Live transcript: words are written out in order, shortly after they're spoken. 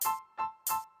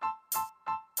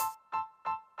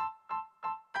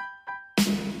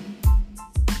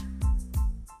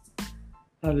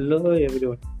Hello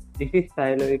everyone, this is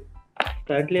Tyler.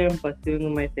 Currently, I am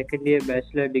pursuing my second year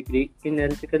bachelor degree in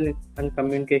Electrical and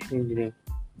Communication Engineering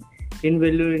in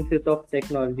Vellore Institute of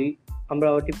Technology,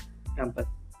 Amravati campus.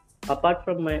 Apart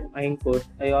from my main course,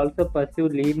 I also pursue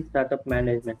Lean Startup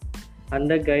Management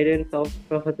under guidance of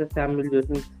Professor Samuel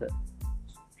Joseph sir.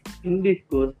 In this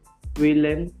course, we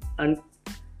learn and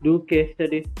do case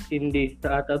studies in the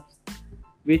startups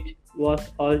which was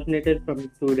originated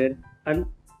from students and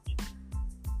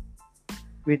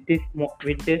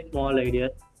with their small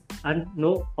ideas and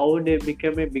know how they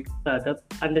become a big startup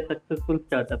and a successful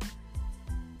startup.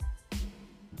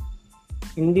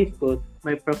 In this course,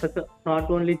 my professor not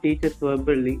only teaches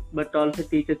verbally but also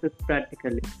teaches us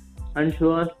practically and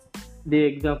shows us the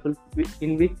examples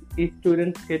in which his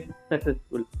students get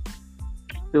successful.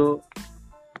 So,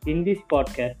 in this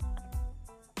podcast,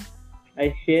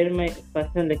 I share my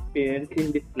personal experience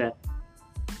in this class.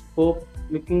 Hope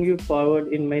looking you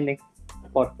forward in my next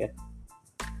podcast.